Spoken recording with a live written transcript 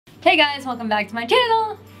Hey guys, welcome back to my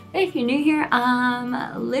channel. If you're new here,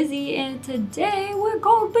 I'm Lizzie and today we're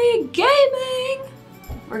gonna be gaming.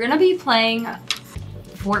 We're gonna be playing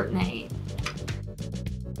Fortnite.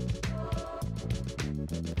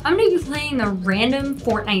 I'm gonna be playing the random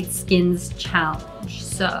Fortnite skins challenge.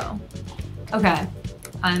 So, okay,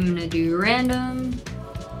 I'm gonna do random.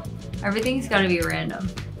 Everything's gotta be random.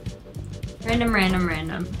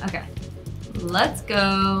 Random. Okay. Let's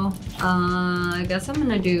go. I guess I'm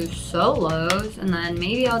gonna do solos and then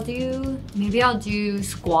maybe I'll do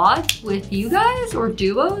squads with you guys or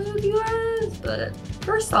duos with you guys. But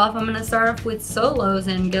first off, I'm gonna start off with solos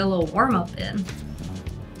and get a little warm up in.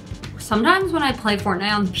 Sometimes when I play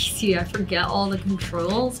Fortnite on the PC, I forget all the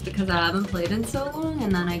controls because I haven't played in so long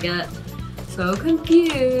and then I get so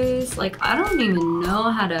confused. Like, I don't even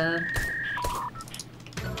know how to...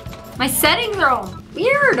 My settings are all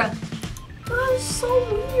weird. That is so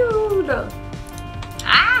weird.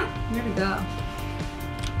 Ah! Where'd it go?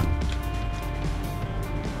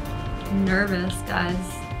 I'm nervous, guys.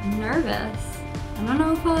 I'm nervous. I don't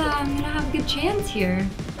know if I'm gonna have a good chance here. I'm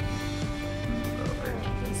gonna go over to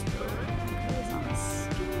this building because I'm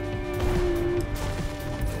scared.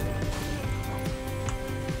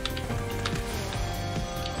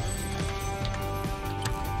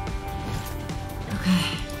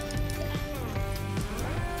 Okay.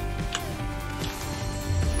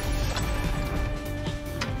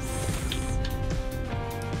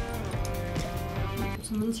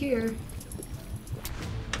 Someone's here.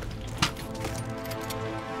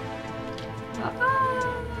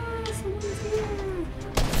 Someone's here.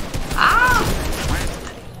 Ah!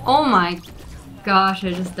 Oh my gosh,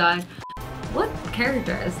 I just died. What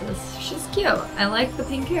character is this? She's cute. I like the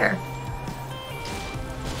pink hair.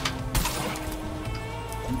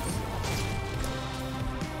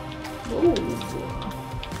 Oh.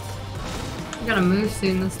 I gotta move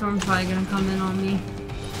soon. The storm's probably gonna come in on me.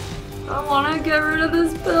 I want to get rid of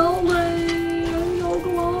this building. I'm so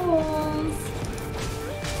close.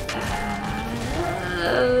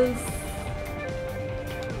 Yes.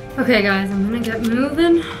 Okay, guys, I'm gonna get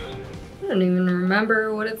moving. I don't even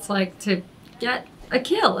remember what it's like to get a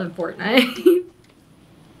kill in Fortnite.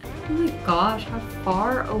 Oh my gosh, how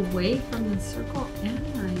far away from the circle am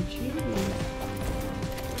I? Jeez.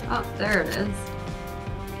 Oh, there it is.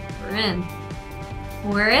 We're in.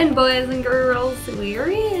 We're in, boys and girls. We're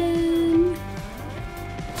in.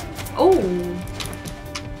 Oh.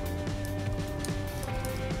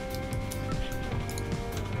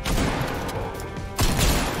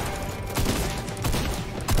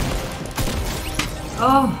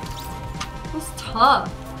 Oh. That was tough.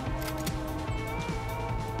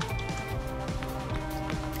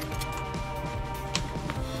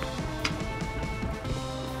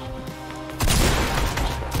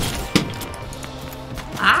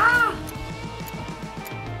 Ah!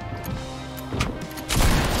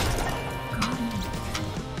 Got him.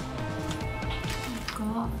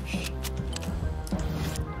 Oh gosh.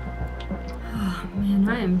 Oh man, I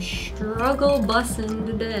am struggle bussing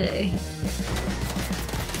today.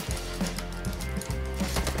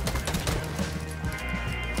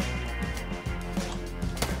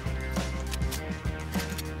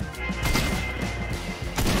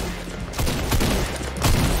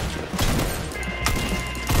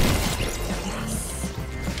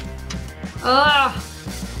 Ugh.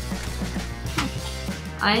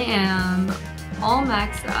 I am all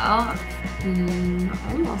maxed out in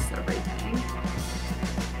almost everything.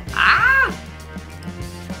 Ah!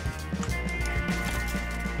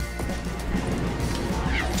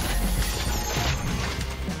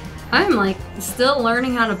 I'm like still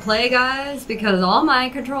learning how to play, guys, because all my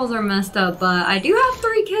controls are messed up, but I do have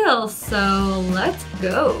 3 kills, so let's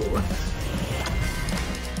go.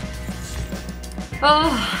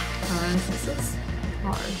 Oh. Guys, this is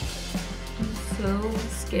hard. I'm so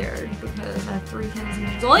scared because I have 3 kills and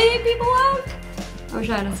there's only 8 people left. I wish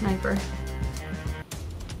I had a sniper.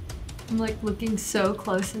 I'm like looking so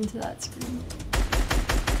close into that screen.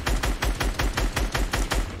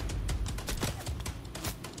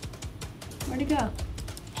 Where'd it go?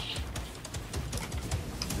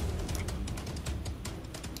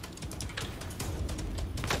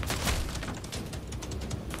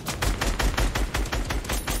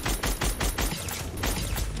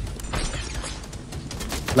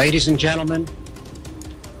 Ladies and gentlemen,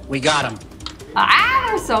 we got him. Ah,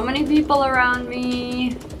 there's so many people around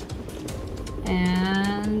me.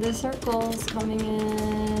 And the circle's coming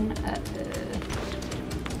in.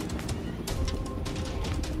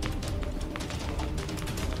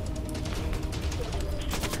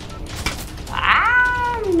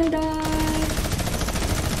 Ah, I'm gonna die.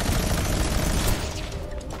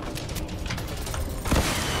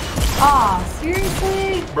 Aw,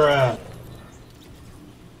 seriously? Bruh.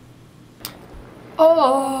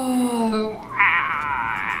 Oh.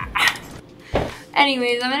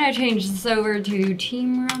 Anyways, I'm gonna change this over to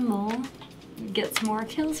Team Rumble. Get some more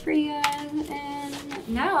kills for you guys. And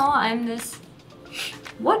now I'm this.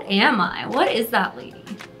 What am I? What is that lady?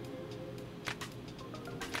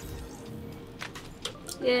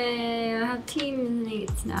 Yay, I have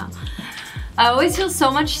teammates now. I always feel so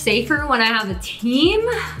much safer when I have a team.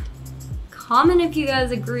 Comment if you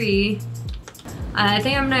guys agree. I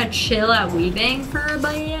think I'm gonna chill at Weaving for a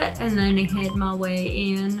bit and then head my way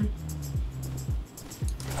in.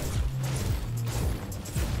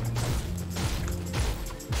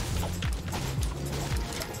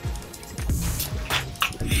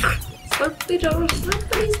 Slurpy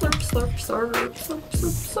slurpy slurp slurp slurp slurp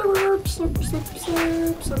slurp slurp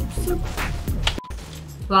slurp slurp slurp.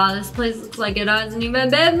 Wow, this place looks like it hasn't even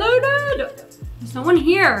been looted. There's no one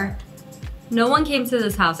here. No one came to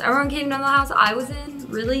this house. Everyone came to the house I was in?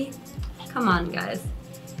 Really? Come on, guys.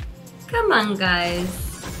 Come on, guys.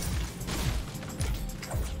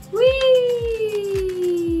 Whee!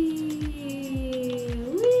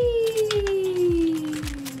 Whee!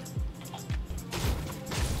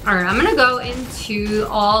 Alright, I'm gonna go into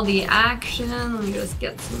all the action. Let me just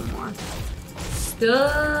get some more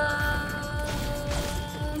stuff.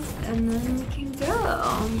 And then we can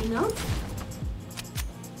go, you know?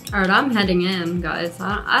 Alright, I'm heading in, guys.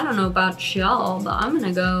 I don't know about y'all, but I'm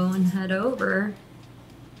gonna go and head over.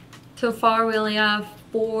 So far, we only have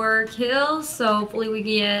 4 kills, so hopefully we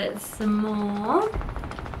get some more.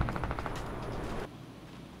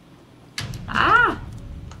 Ah!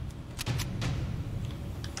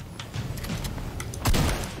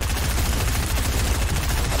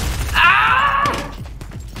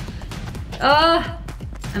 Ah!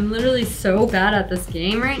 I'm literally so bad at this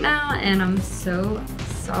game right now, and I'm so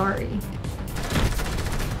sorry.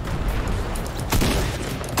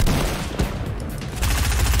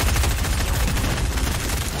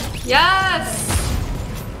 Yes!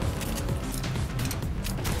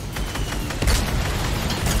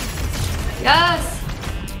 Yes!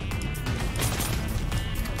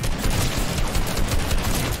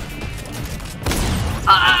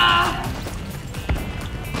 Ah!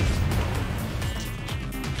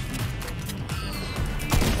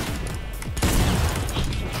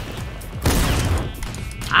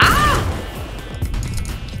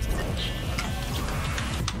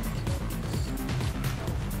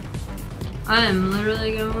 I'm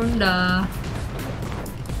literally going to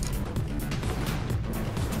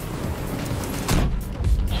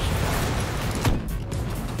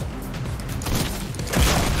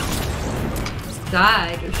this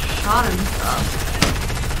guy just shot himself.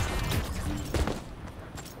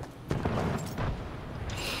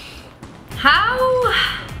 How?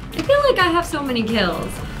 I feel like I have so many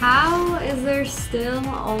kills. How is there still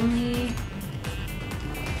only...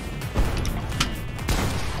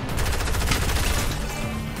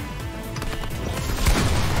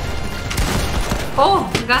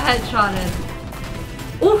 Oh, I got headshotted.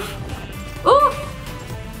 Oof. Oof.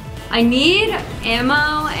 I need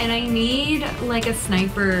ammo and I need like a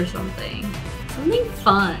sniper or something. Something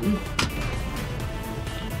fun.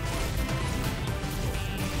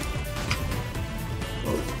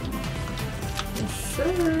 Oh. Yes,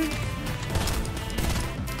 sir.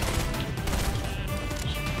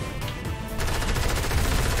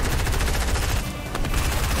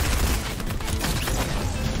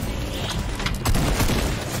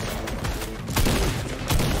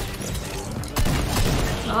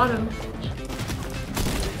 Got him.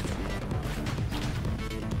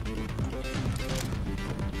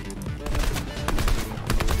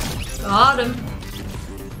 Got him.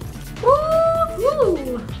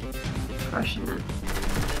 Woo! Crushing it.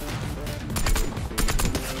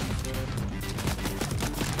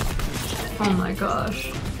 Oh my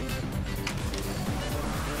gosh.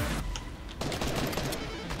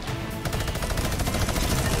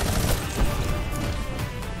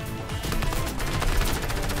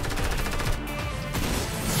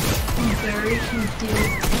 Very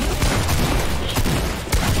confused.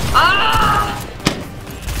 Ah!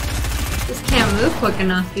 Just can't move quick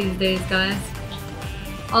enough these days, guys.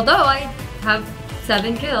 Although I have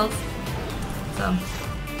 7 kills, so.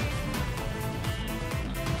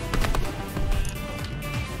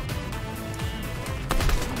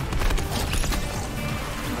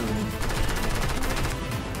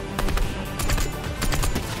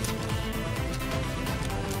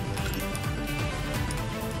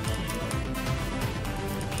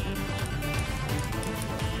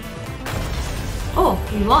 Oh,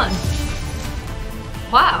 we won.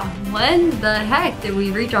 Wow, when the heck did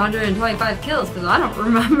we reach 125 kills? Because I don't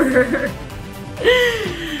remember.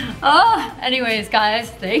 Oh, anyways, guys,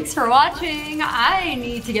 thanks for watching. I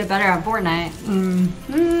need to get better at Fortnite.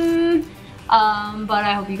 But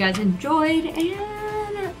I hope you guys enjoyed,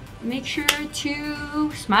 and make sure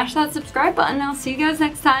to smash that subscribe button. I'll see you guys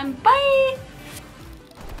next time. Bye.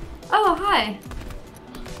 Oh, hi.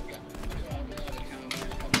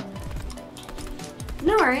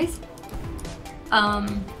 No worries.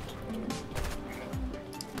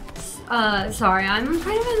 Sorry, I'm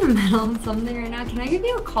kind of in the middle of something right now. Can I give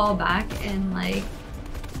you a call back in like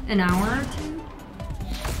an hour or two?